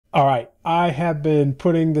All right, I have been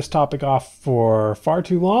putting this topic off for far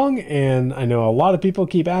too long, and I know a lot of people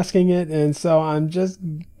keep asking it, and so I'm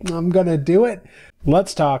gonna do it.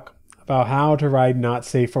 Let's talk about how to write not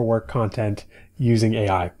safe for work content using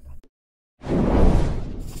AI.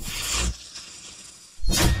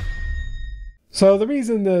 So the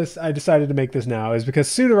reason I decided to make this now is because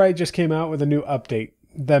Sudowrite just came out with a new update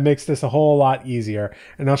that makes this a whole lot easier.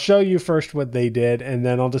 And I'll show you first what they did, and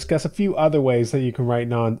then I'll discuss a few other ways that you can write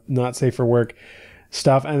not safe for work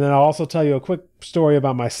stuff. And then I'll also tell you a quick story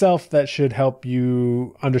about myself that should help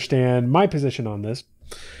you understand my position on this.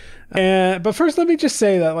 But first, let me just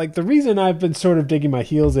say that the reason I've been sort of digging my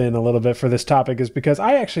heels in a little bit for this topic is because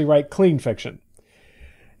I actually write clean fiction.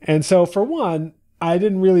 And so for one, I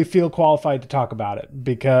didn't really feel qualified to talk about it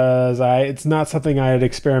because it's not something I had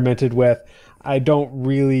experimented with. I don't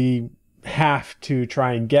really have to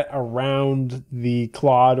try and get around the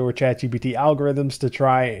Claude or ChatGPT algorithms to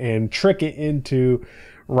try and trick it into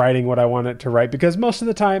writing what I want it to write, because most of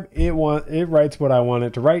the time it writes what I want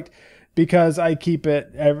it to write, because I keep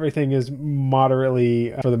everything is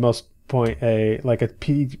moderately, for the most point, a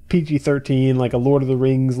PG-13, like a Lord of the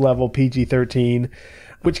Rings level PG-13,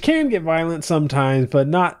 which can get violent sometimes, but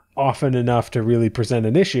not often enough to really present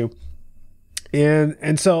an issue.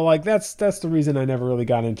 And so that's the reason I never really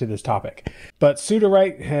got into this topic. But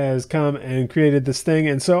Sudowrite has come and created this thing,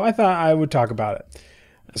 and so I thought I would talk about it.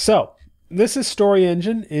 So this is Story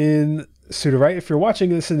Engine in Sudowrite. If you're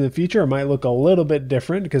watching this in the future, it might look a little bit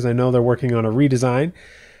different because I know they're working on a redesign.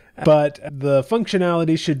 But the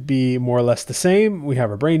functionality should be more or less the same. We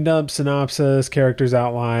have a brain dump, synopsis, characters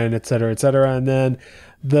outline, etc., etc. And then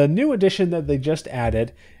the new addition that they just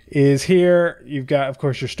added is here. You've got, of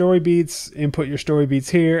course, your story beats, input your story beats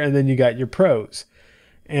here, and then you got your prose.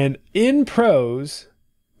 And in prose,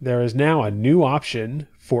 there is now a new option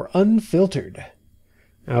for unfiltered.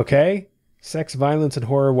 Okay? Sex, violence, and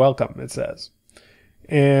horror welcome, it says.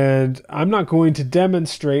 And I'm not going to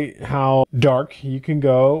demonstrate how dark you can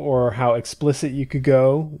go or how explicit you could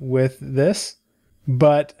go with this.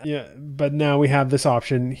 But now we have this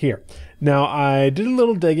option here. Now, I did a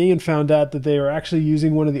little digging and found out that they are actually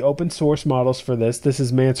using one of the open source models for this. This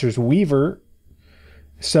is Manser's Weaver.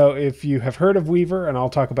 So if you have heard of Weaver, and I'll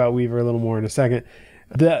talk about Weaver a little more in a second,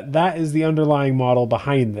 that is the underlying model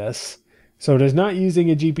behind this. So it is not using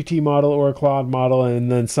a GPT model or a Claude model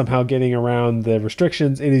and then somehow getting around the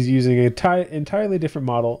restrictions. It is using an entirely different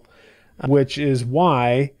model, which is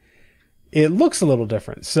why it looks a little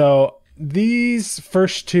different. So these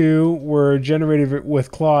first two were generated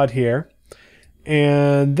with Claude here,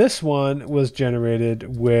 and this one was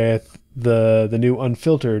generated with the new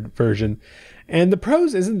unfiltered version. And the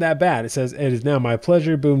prose isn't that bad. It says, "It is now my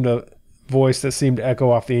pleasure," boomed a voice that seemed to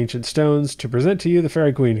echo off the ancient stones, "to present to you the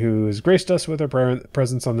fairy queen who has graced us with her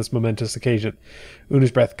presence on this momentous occasion."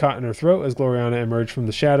 Una's breath caught in her throat as Gloriana emerged from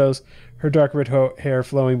the shadows, her dark red hair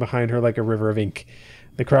flowing behind her like a river of ink.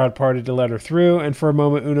 The crowd parted to let her through, and for a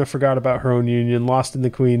moment Una forgot about her own union, lost in the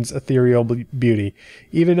queen's ethereal beauty.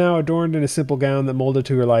 Even now, adorned in a simple gown that molded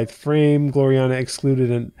to her lithe frame, Gloriana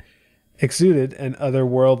exuded an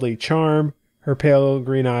otherworldly charm. Her pale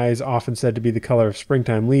green eyes, often said to be the color of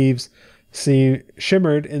springtime leaves,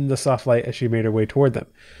 shimmered in the soft light as she made her way toward them.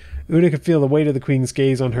 Una could feel the weight of the queen's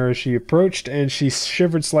gaze on her as she approached, and she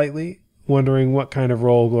shivered slightly, wondering what kind of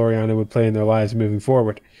role Gloriana would play in their lives moving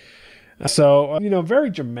forward. So,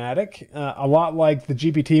 very dramatic, a lot like the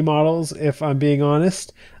GPT models, if I'm being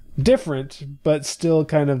honest. Different, but still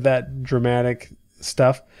kind of that dramatic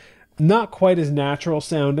stuff. Not quite as natural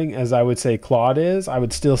sounding as I would say Claude is. I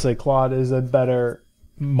would still say Claude is a better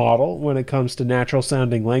model when it comes to natural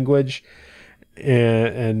sounding language,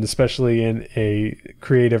 and especially in a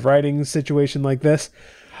creative writing situation like this.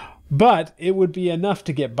 But it would be enough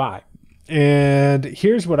to get by. And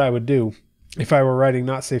here's what I would do if I were writing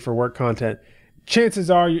not safe for work content.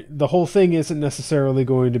 Chances are the whole thing isn't necessarily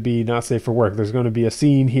going to be not safe for work. There's going to be a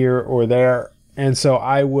scene here or there. And so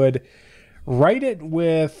I would write it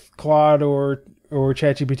with Claude or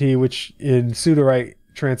ChatGPT, which in Sudowrite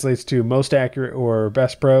translates to most accurate or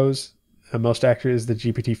best prose. Most accurate is the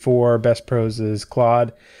GPT-4, best prose is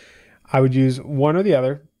Claude. I would use one or the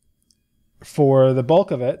other for the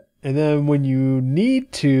bulk of it. And then when you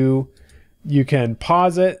need to, you can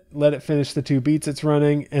pause it, let it finish the 2 beats it's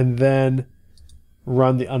running, and then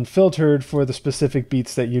run the unfiltered for the specific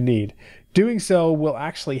beats that you need. Doing so will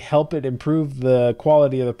actually help it improve the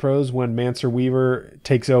quality of the prose when Manser Weaver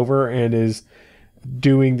takes over and is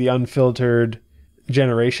doing the unfiltered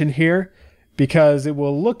generation here, because it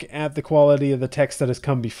will look at the quality of the text that has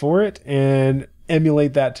come before it and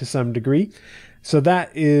emulate that to some degree. So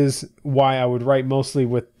that is why I would write mostly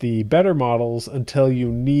with the better models until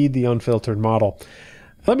you need the unfiltered model.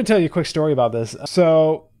 Let me tell you a quick story about this.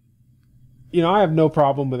 So, I have no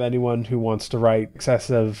problem with anyone who wants to write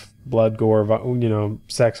excessive blood, gore,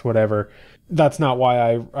 sex, whatever. That's not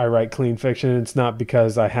why I write clean fiction. It's not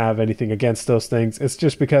because I have anything against those things. It's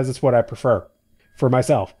just because it's what I prefer for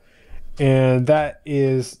myself. And that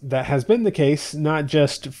has been the case, not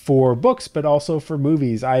just for books, but also for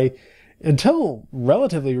movies. I, until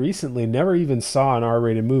relatively recently, never even saw an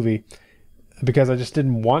R-rated movie because I just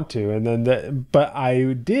didn't want to. And then, but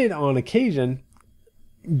I did on occasion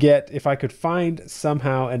get, if I could find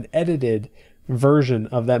somehow an edited version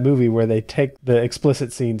of that movie where they take the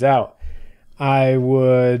explicit scenes out, I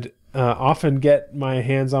would often get my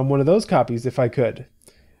hands on one of those copies if I could.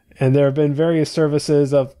 And there have been various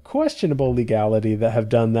services of questionable legality that have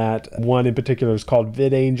done that. One in particular is called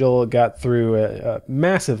VidAngel. It got through a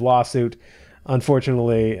massive lawsuit.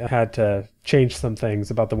 Unfortunately, I had to change some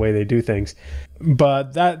things about the way they do things.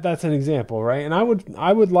 But that's an example, right? And I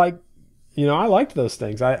would like, I liked those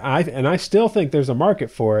things. I still think there's a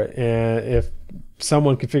market for it. And if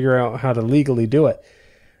someone can figure out how to legally do it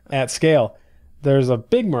at scale, there's a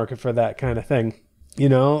big market for that kind of thing.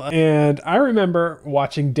 And I remember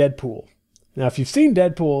watching Deadpool. Now, if you've seen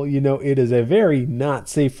Deadpool, it is a very not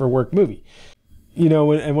safe for work movie.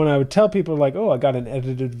 When I would tell people like, oh, I got an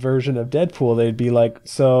edited version of Deadpool, they'd be like,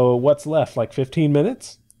 so what's left? Like 15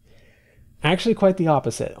 minutes? Actually, quite the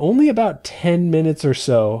opposite. Only about 10 minutes or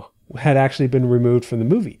so had actually been removed from the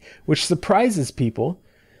movie, which surprises people.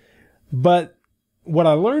 But what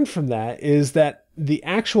I learned from that is that the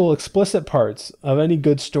actual explicit parts of any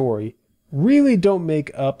good story really don't make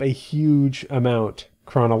up a huge amount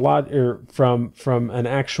from an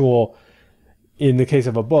actual, in the case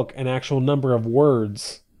of a book, an actual number of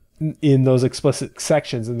words in those explicit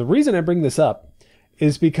sections. And the reason I bring this up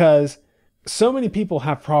is because so many people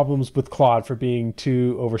have problems with Claude for being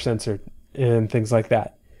too over-censored and things like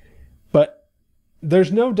that. But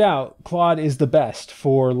there's no doubt Claude is the best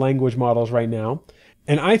for language models right now.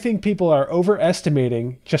 And I think people are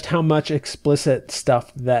overestimating just how much explicit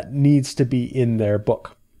stuff that needs to be in their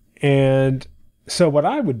book. And so what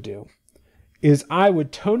I would do is I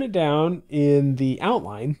would tone it down in the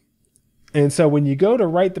outline. And so when you go to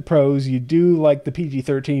write the prose, you do like the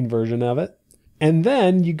PG-13 version of it. And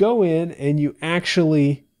then you go in and you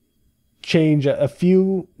actually change a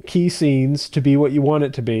few key scenes to be what you want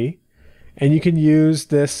it to be. And you can use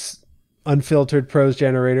this unfiltered prose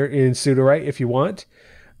generator in Sudowrite if you want.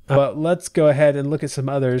 But let's go ahead and look at some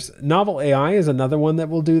others. Novel AI is another one that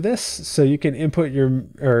will do this. So you can input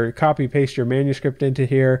or copy paste your manuscript into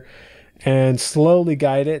here and slowly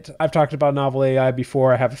guide it. I've talked about Novel AI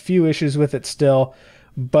before. I have a few issues with it still,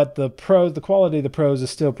 but the quality of the prose is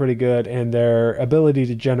still pretty good, and their ability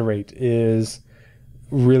to generate is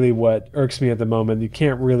really what irks me at the moment. You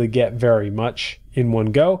can't really get very much in one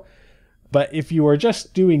go. But if you are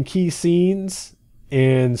just doing key scenes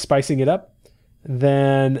and spicing it up,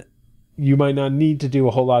 then you might not need to do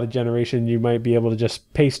a whole lot of generation. You might be able to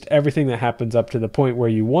just paste everything that happens up to the point where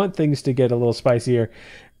you want things to get a little spicier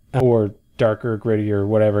or darker, grittier,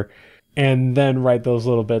 whatever, and then write those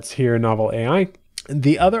little bits here in Novel AI.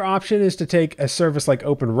 The other option is to take a service like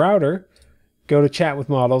Open Router, go to chat with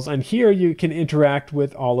models, and here you can interact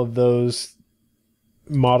with all of those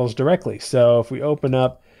models directly. So if we open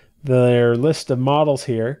up their list of models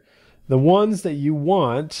here, the ones that you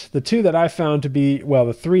want, the three that I found to be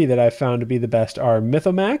the best are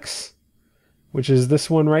Mythomax, which is this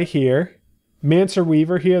one right here. Mancer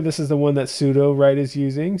Weaver here, this is the one that Sudowrite is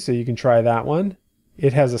using, so you can try that one.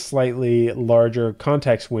 It has a slightly larger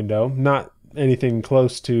context window, not anything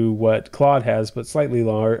close to what Claude has, but slightly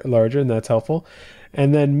larger, and that's helpful.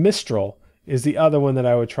 And then Mistral is the other one that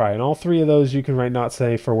I would try. And all three of those you can write not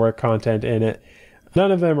safe for work content in it.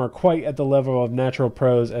 None of them are quite at the level of natural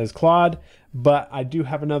prose as Claude, but I do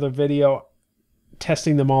have another video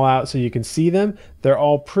testing them all out so you can see them. They're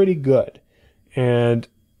all pretty good. And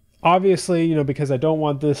obviously, because I don't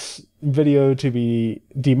want this video to be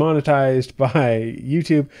demonetized by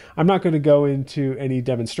YouTube, I'm not going to go into any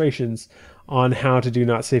demonstrations on how to do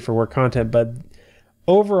not safe for work content, but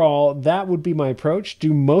overall, that would be my approach.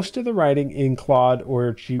 Do most of the writing in Claude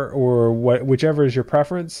or whichever is your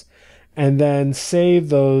preference, and then save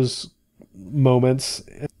those moments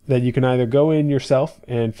that you can either go in yourself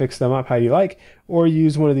and fix them up how you like, or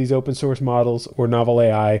use one of these open source models or Novel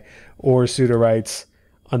AI or Sudowrite's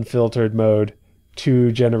unfiltered mode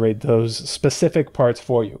to generate those specific parts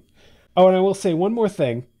for you. Oh, and I will say one more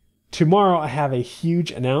thing. Tomorrow I have a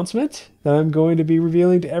huge announcement that I'm going to be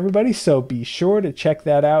revealing to everybody, so be sure to check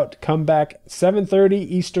that out. Come back 7:30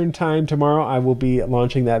 Eastern time tomorrow. I will be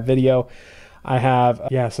launching that video. I have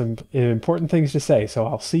some important things to say, so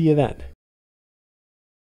I'll see you then.